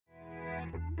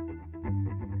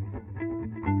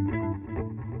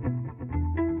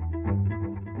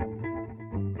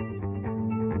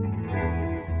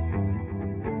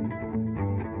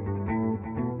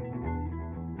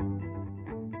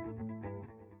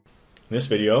In this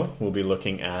video, we'll be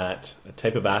looking at a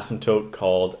type of asymptote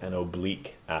called an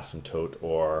oblique asymptote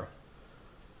or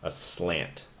a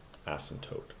slant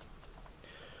asymptote.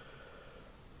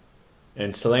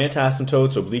 And slant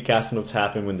asymptotes, oblique asymptotes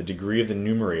happen when the degree of the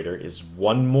numerator is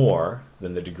one more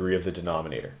than the degree of the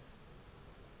denominator.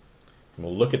 And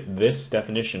we'll look at this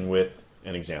definition with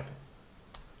an example.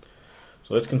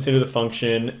 So let's consider the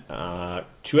function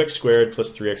 2x squared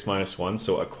plus 3x minus 1,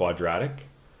 so a quadratic,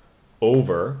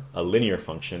 over a linear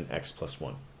function x plus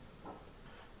 1.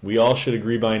 We all should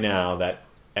agree by now that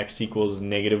x equals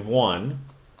 -1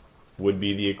 would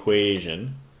be the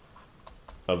equation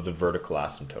of the vertical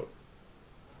asymptote.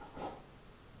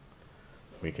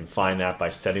 We can find that by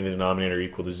setting the denominator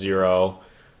equal to 0,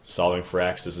 solving for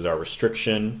x. This is our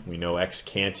restriction. We know x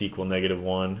can't equal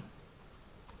 -1.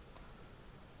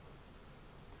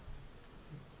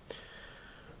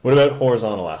 What about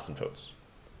horizontal asymptotes?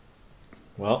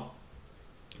 Well,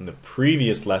 in the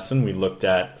previous lesson we looked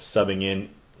at subbing in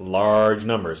large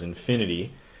numbers,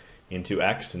 infinity, into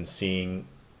x and seeing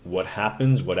what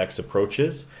happens, what x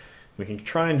approaches. We can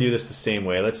try and do this the same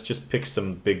way. Let's just pick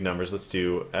some big numbers. Let's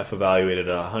do f evaluated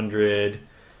at 100,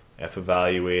 f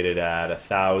evaluated at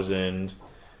 1,000,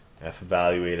 f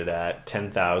evaluated at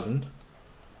 10,000.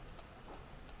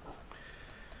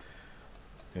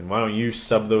 And why don't you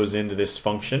sub those into this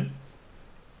function?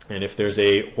 And if there's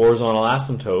a horizontal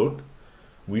asymptote,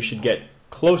 we should get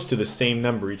close to the same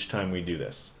number each time we do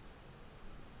this.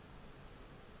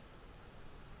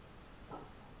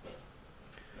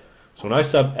 So when I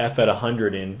sub f at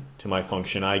 100 into my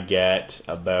function, I get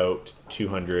about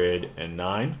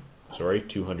 200.9.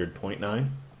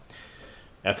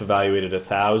 F evaluated at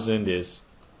 1,000 is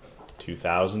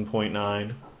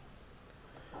 2,000.9.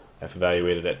 F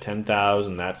evaluated at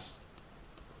 10,000, that's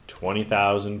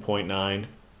 20,000.9.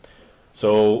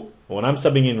 So when I'm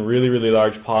subbing in really, really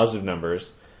large positive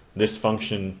numbers, this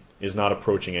function is not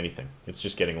approaching anything. It's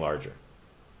just getting larger.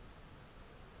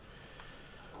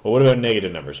 Well, what about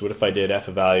negative numbers? What if I did f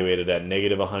evaluated at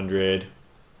 -100,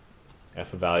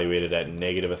 f evaluated at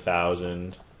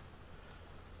 -1,000,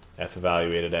 f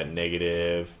evaluated at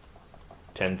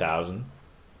 -10,000?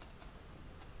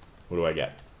 What do I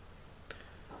get?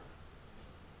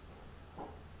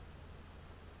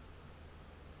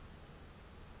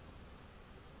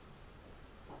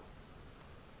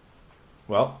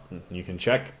 Well, you can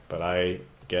check, but I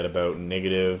get about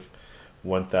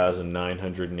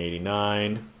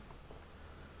 -1,989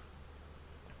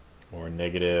 or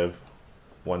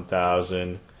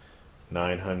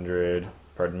 -1,900,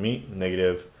 pardon me,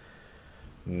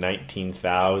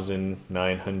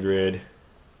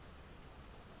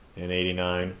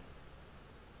 -19,989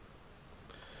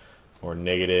 or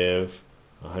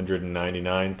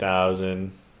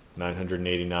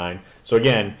 -199,989. So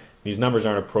again, these numbers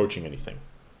aren't approaching anything.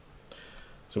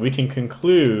 So we can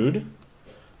conclude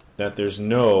that there's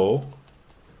no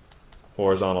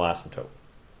horizontal asymptote.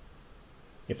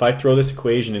 If I throw this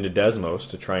equation into Desmos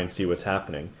to try and see what's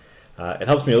happening, it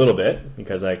helps me a little bit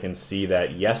because I can see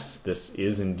that yes, this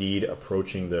is indeed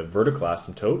approaching the vertical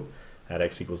asymptote at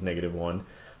x equals -1,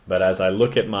 but as I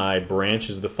look at my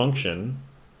branches of the function,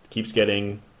 it keeps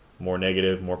getting more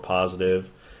negative, more positive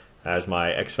as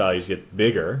my x values get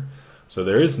bigger. So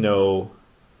there is no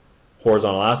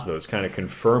horizontal asymptote. It's kind of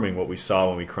confirming what we saw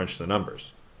when we crunched the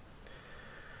numbers.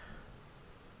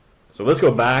 So let's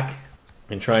go back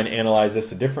and try and analyze this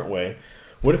a different way.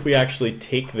 What if we actually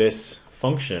take this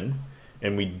function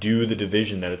and we do the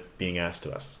division that is being asked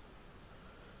of us?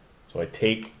 So I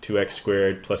take 2x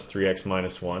squared plus 3x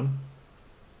minus 1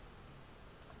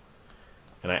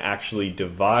 and I actually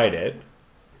divide it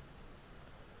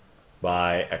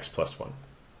by x plus 1.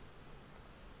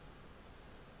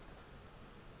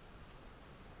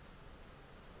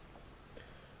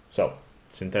 So,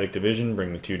 synthetic division,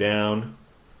 bring the 2 down.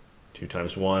 2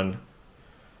 times 1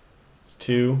 is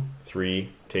 2.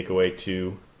 3, take away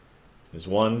 2 is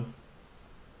 1.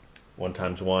 1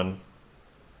 times 1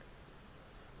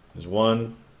 is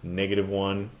 1.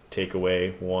 -1, take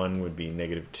away 1 would be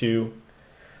 -2.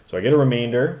 So I get a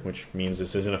remainder, which means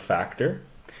this isn't a factor.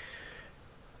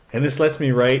 And this lets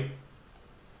me write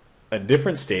a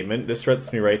different statement. This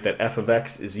lets me write that f of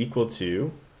x is equal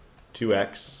to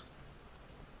 2x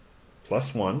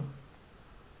plus 1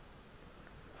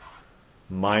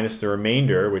 minus the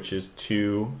remainder, which is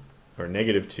 2 or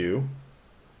 -2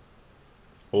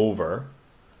 over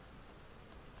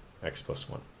x plus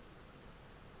 1.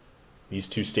 These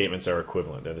two statements are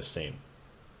equivalent, they're the same.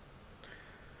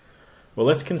 Well,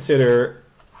 let's consider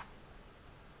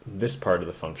this part of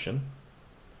the function.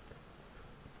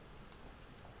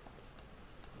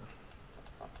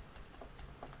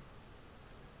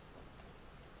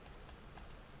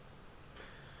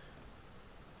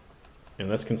 And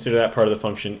let's consider that part of the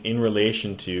function in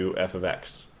relation to f of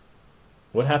x.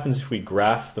 What happens if we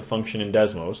graph the function in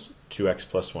Desmos, 2x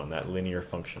plus 1, that linear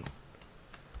function?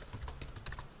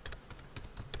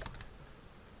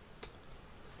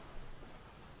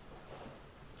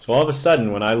 So all of a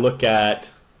sudden, when I look at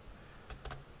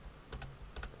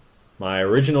my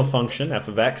original function, f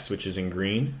of x, which is in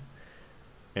green,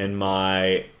 and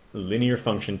my linear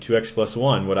function, 2x plus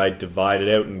 1, what I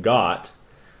divided out and got,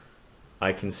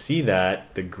 I can see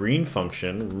that the green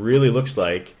function really looks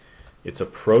like it's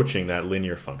approaching that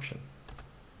linear function.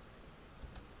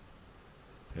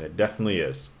 And it definitely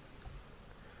is.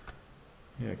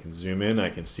 Yeah, I can zoom in, I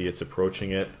can see it's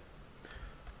approaching it.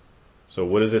 So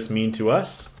what does this mean to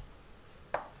us?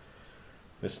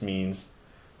 This means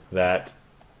that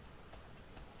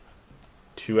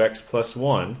 2x plus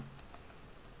 1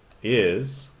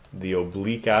 is the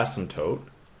oblique asymptote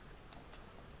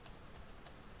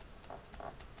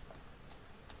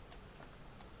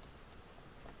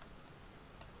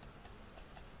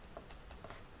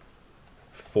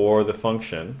for the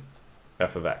function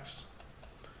f of x.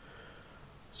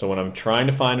 So when I'm trying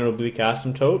to find an oblique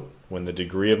asymptote, when the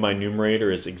degree of my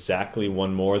numerator is exactly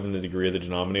one more than the degree of the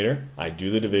denominator, I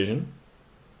do the division,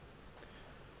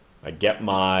 I get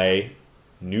my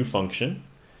new function,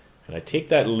 and I take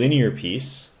that linear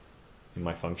piece in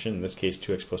my function, in this case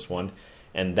 2x plus 1,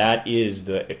 and that is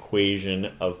the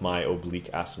equation of my oblique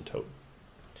asymptote.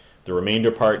 The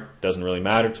remainder part doesn't really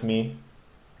matter to me.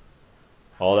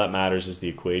 All that matters is the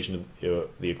equation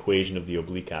of the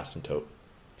oblique asymptote.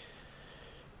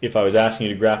 If I was asking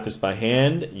you to graph this by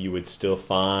hand, you would still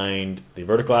find the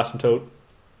vertical asymptote.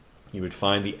 You would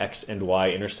find the X and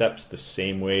Y intercepts the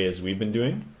same way as we've been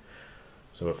doing.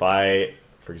 So if I,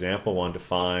 for example, wanted to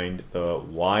find the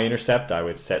Y intercept, I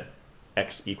would set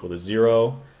X equal to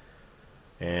 0.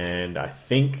 And I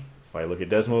think, if I look at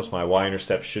Desmos, my Y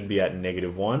intercept should be at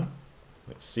 -1.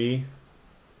 Let's see.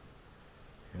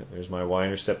 Yeah, there's my Y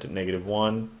intercept at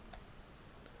 -1.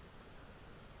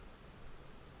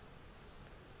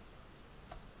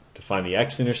 To find the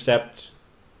x-intercept,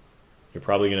 you're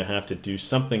probably going to have to do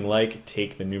something like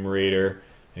take the numerator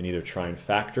and either try and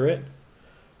factor it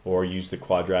or use the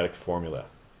quadratic formula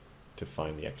to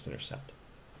find the x-intercept.